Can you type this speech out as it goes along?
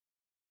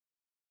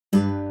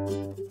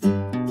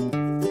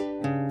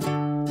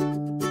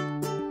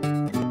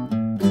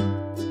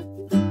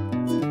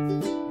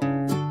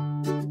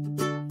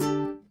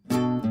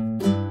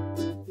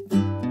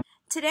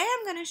Today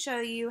I'm going to show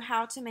you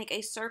how to make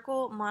a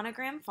circle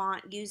monogram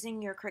font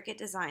using your Cricut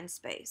Design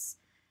Space.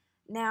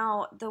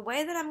 Now, the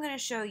way that I'm going to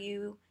show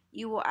you,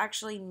 you will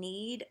actually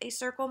need a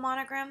circle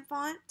monogram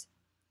font.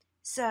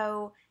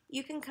 So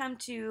you can come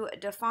to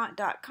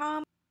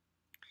dafont.com.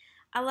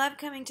 I love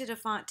coming to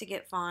Dafont to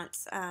get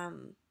fonts.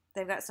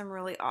 They've got some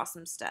really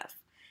awesome stuff.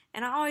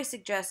 And I always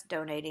suggest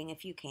donating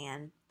if you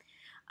can.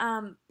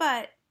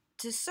 But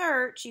to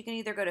search, you can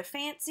either go to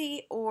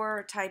Fancy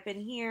or type in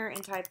here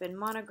and type in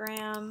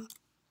Monogram,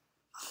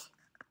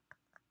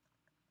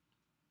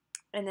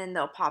 and then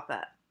they'll pop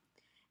up.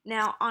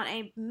 Now on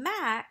a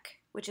Mac,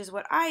 which is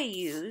what I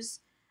use,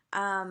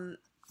 the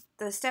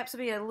steps will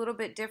be a little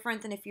bit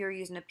different than if you're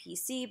using a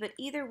PC, but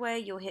either way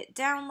you'll hit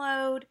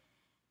download,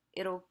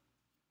 it'll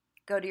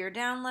go to your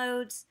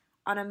downloads.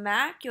 On a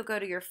Mac you'll go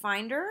to your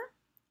Finder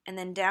and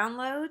then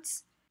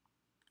downloads,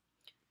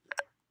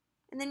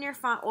 and then your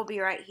font will be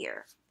right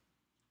here.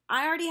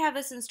 I already have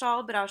this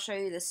installed, but I'll show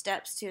you the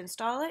steps to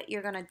install it.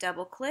 You're going to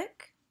double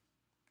click.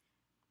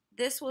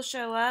 This will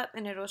show up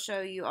and it'll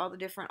show you all the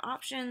different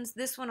options.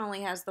 This one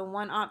only has the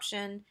one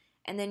option,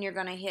 and then you're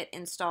going to hit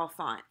install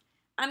font.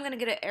 I'm going to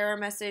get an error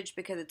message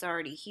because it's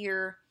already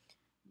here,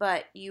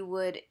 but you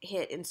would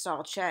hit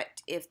install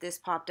checked if this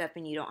popped up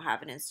and you don't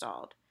have it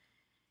installed.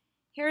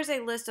 Here's a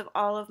list of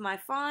all of my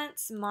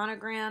fonts.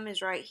 Monogram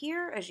is right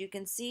here, as you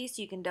can see,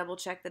 so you can double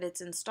check that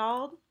it's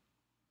installed.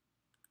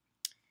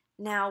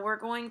 Now we're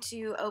going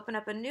to open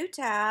up a new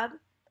tab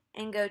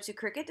and go to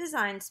Cricut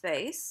Design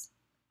Space.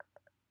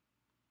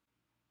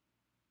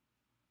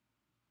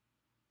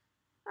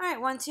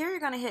 Alright, once here you're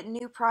going to hit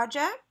New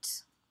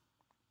Project,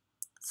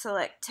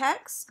 select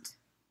Text.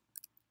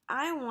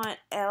 I want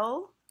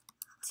LTL.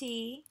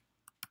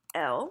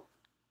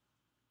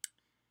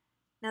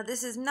 Now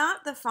this is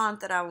not the font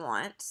that I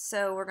want,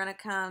 so we're going to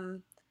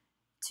come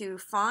to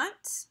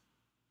Font,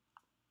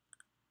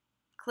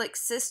 click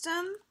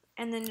System,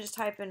 and then just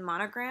type in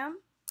Monogram.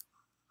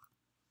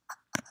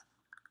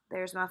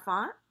 There's my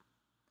font.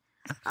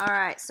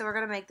 Alright, so we're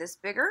going to make this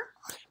bigger.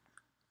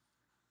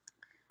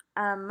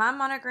 My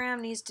monogram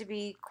needs to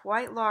be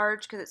quite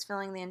large because it's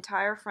filling the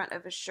entire front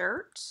of a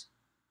shirt.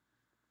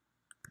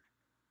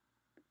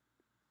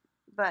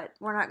 But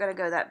we're not going to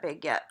go that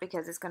big yet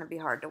because it's going to be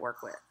hard to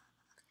work with.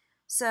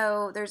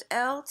 So there's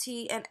L,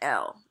 T, and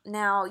L.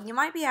 Now you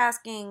might be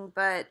asking,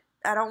 but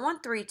I don't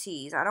want 3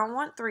 T's. I don't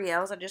want 3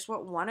 L's. I just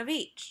want one of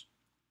each.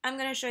 I'm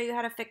going to show you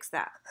how to fix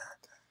that.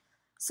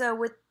 So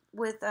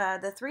with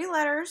the 3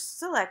 letters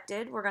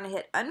selected, we're going to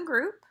hit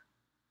Ungroup.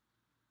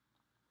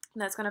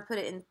 And that's going to put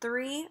it in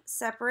 3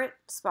 separate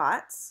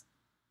spots.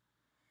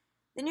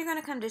 Then you're going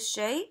to come to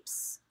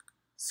Shapes,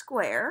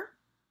 Square.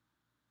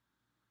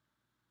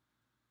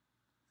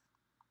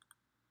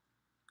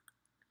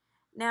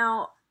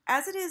 Now,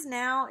 as it is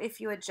now, if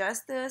you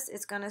adjust this,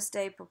 it's going to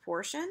stay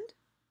proportioned.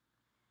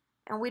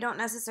 And we don't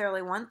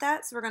necessarily want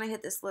that, so we're going to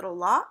hit this little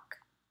lock.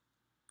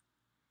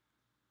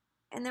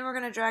 And then we're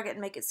going to drag it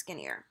and make it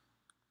skinnier.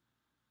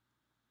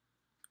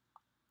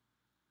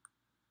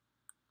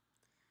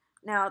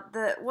 Now,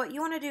 what you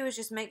want to do is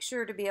just make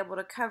sure to be able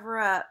to cover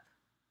up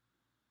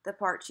the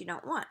parts you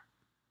don't want.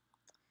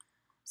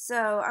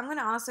 So I'm going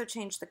to also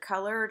change the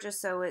color just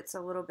so it's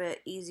a little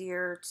bit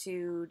easier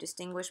to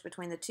distinguish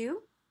between the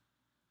two.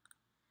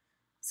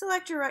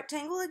 Select your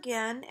rectangle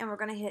again, and we're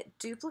going to hit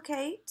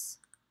Duplicate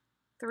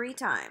 3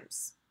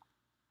 times.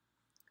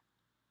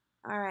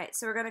 Alright,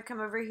 so we're going to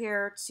come over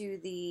here to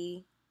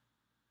the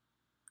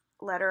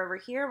letter over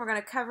here. We're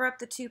going to cover up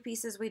the 2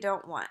 pieces we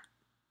don't want.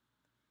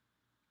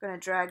 We're going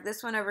to drag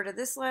this one over to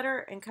this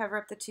letter and cover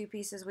up the 2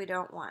 pieces we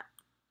don't want.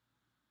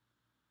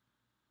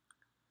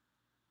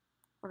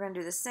 We're going to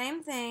do the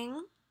same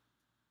thing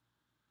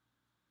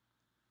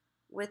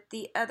with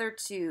the other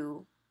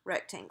 2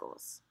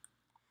 rectangles.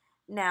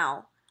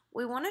 Now,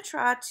 we want to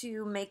try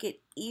to make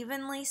it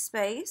evenly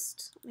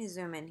spaced. Let me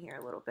zoom in here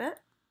a little bit.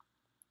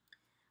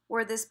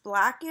 Where this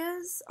black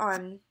is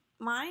on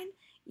mine,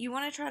 you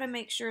want to try to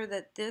make sure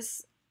that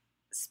this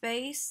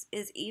space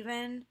is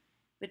even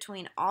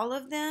between all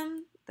of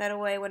them. That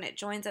way when it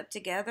joins up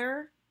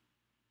together,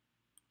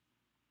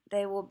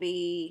 they will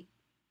be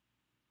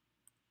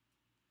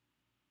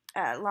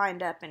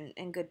lined up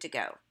and good to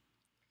go.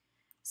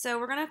 So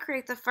we're going to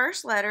create the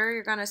first letter.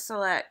 You're going to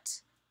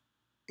select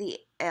the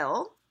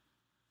L,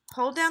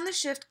 hold down the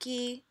Shift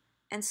key,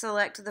 and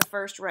select the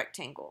first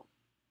rectangle.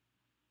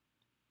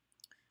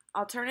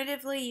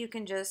 Alternatively, you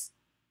can just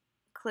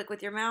click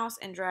with your mouse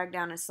and drag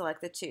down and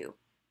select the 2.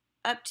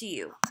 Up to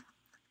you.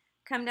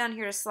 Come down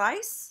here to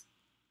Slice,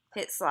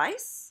 hit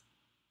Slice,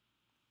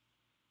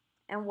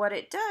 and what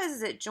it does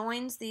is it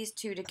joins these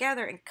 2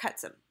 together and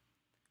cuts them.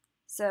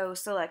 So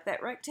select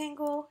that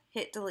rectangle,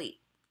 hit Delete.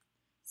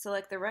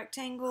 Select the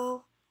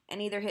rectangle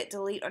and either hit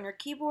Delete on your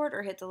keyboard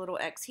or hit the little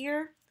X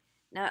here.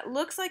 Now it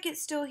looks like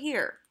it's still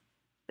here,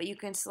 but you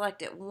can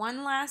select it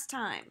one last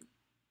time.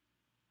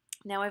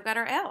 Now we've got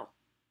our L.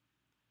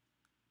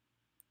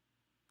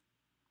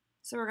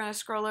 So we're going to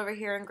scroll over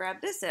here and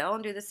grab this L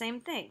and do the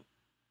same thing.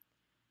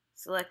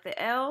 Select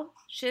the L,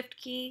 Shift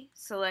key,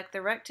 select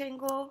the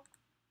rectangle,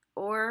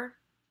 or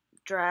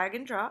drag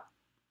and drop,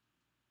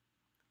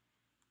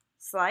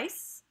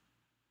 slice,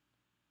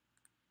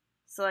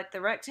 select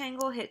the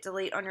rectangle, hit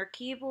delete on your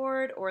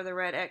keyboard or the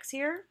red X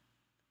here,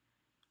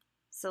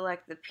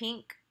 select the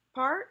pink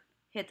part,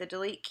 hit the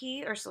delete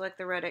key or select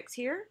the red X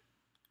here,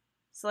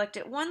 select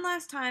it one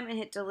last time and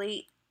hit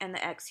delete and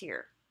the X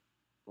here.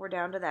 We're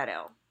down to that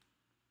L.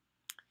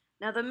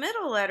 Now the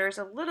middle letter is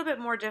a little bit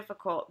more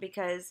difficult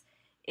because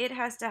it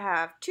has to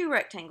have two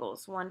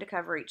rectangles, one to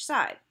cover each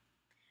side.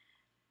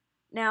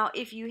 Now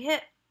if you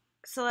hit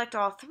select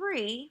all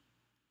three,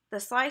 the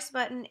slice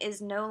button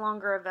is no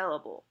longer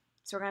available.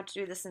 So we're going to have to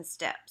do this in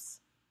steps.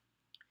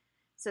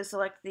 So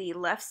select the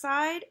left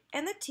side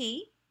and the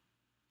T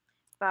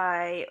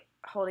by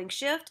holding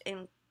shift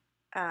and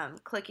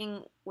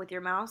clicking with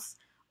your mouse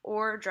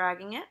or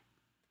dragging it.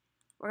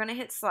 We're going to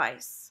hit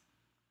slice.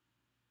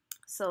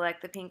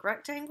 Select the pink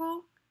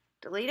rectangle,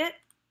 delete it,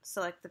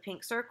 select the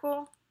pink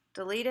circle,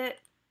 delete it,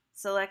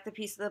 select the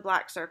piece of the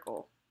black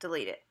circle,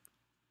 delete it.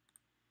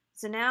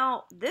 So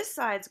now this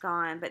side's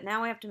gone, but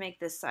now we have to make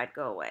this side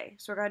go away.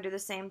 So we're going to do the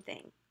same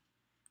thing.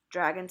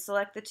 Drag and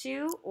select the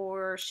two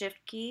or shift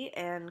key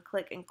and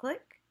click and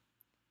click.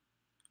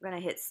 We're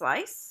going to hit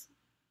slice.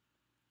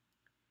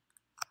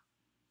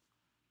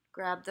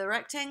 Grab the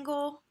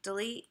rectangle,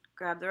 delete,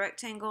 grab the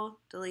rectangle,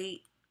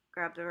 delete,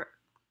 grab the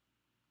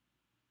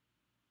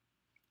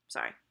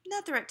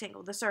not the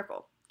rectangle, the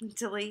circle,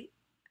 delete.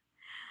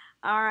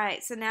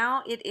 Alright, so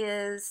now it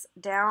is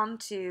down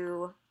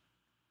to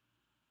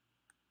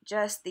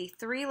just the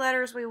three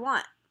letters we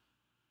want.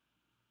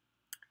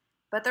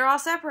 But they're all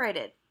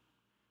separated,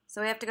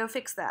 so we have to go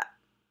fix that.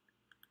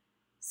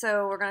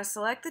 So we're going to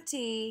select the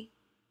T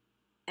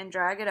and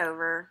drag it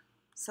over,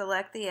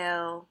 select the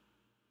L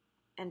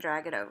and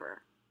drag it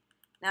over.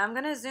 Now I'm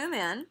going to zoom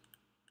in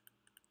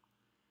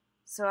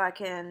so I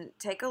can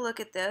take a look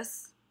at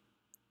this.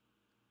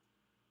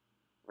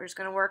 We're just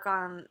going to work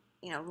on,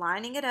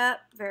 lining it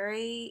up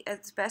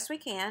as best we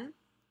can.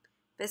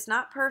 If it's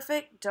not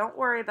perfect, don't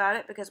worry about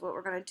it, because what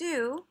we're going to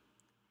do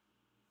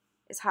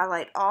is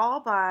highlight all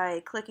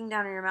by clicking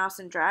down on your mouse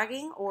and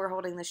dragging, or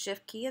holding the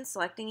shift key and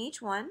selecting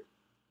each one.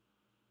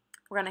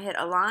 We're going to hit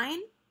align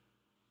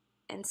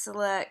and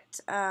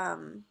select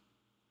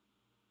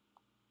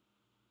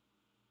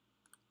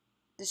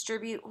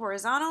distribute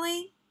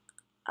horizontally,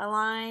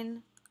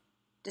 align,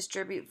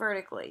 distribute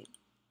vertically.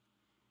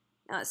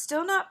 Now it's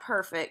still not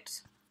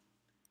perfect,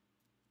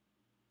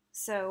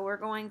 so we're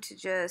going to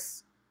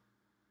just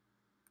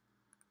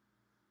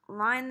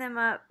line them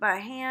up by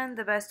hand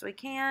the best we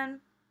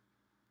can.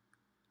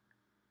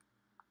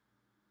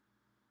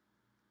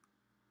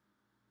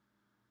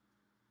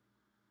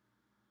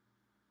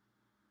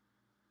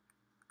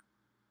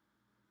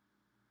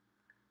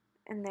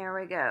 And there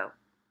we go.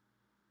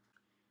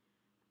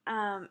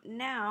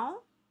 Now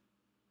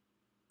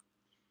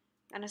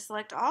I'm going to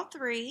select all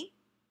three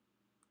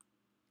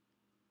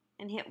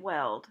and hit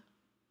weld.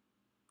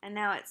 And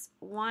now it's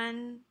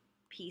one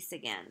piece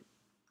again.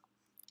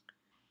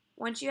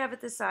 Once you have it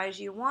the size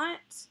you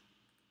want,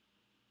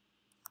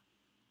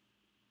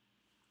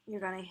 you're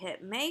going to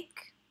hit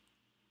make.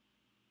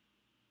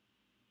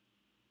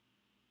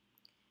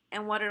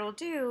 And what it'll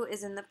do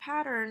is, in the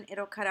pattern,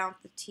 it'll cut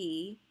out the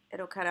T,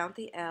 it'll cut out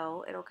the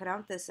L, it'll cut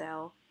out this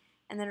L,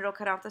 and then it'll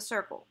cut out the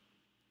circle.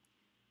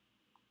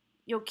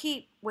 You'll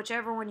keep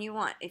whichever one you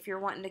want. If you're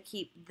wanting to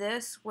keep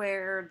this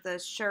where the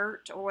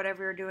shirt or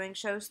whatever you're doing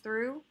shows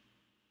through,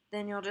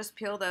 then you'll just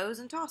peel those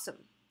and toss them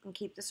and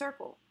keep the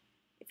circle.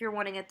 If you're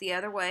wanting it the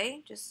other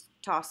way, just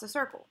toss the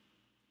circle.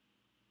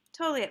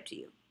 Totally up to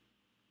you.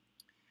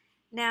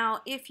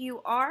 Now, if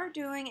you are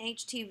doing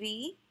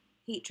HTV,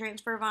 heat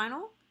transfer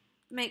vinyl,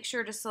 make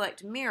sure to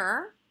select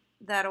mirror.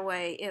 That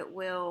way it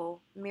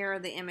will mirror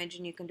the image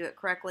and you can do it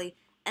correctly,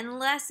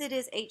 unless it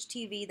is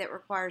HTV that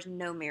requires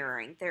no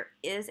mirroring. There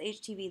is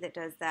HTV that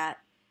does that,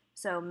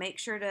 so make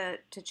sure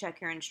to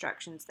check your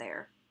instructions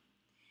there.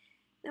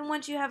 Then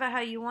once you have it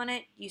how you want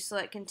it, you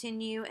select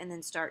continue and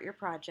then start your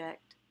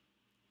project.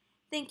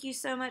 Thank you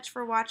so much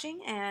for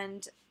watching,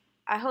 and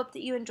I hope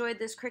that you enjoyed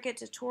this Cricut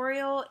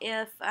tutorial.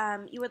 If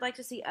you would like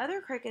to see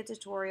other Cricut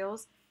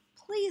tutorials,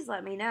 please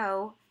let me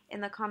know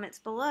in the comments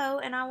below,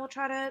 and I will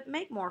try to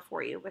make more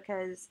for you,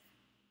 because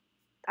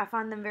I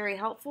find them very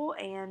helpful,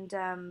 and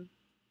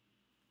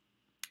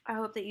I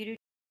hope that you do.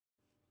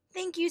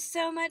 Thank you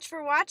so much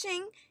for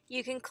watching.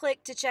 You can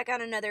click to check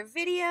out another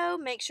video.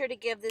 Make sure to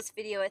give this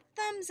video a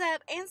thumbs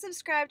up and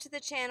subscribe to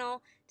the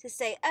channel to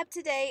stay up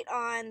to date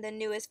on the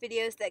newest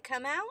videos that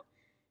come out.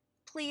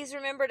 Please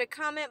remember to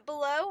comment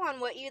below on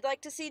what you'd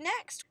like to see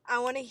next. I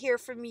want to hear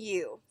from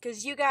you,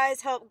 because you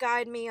guys help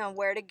guide me on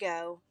where to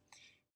go.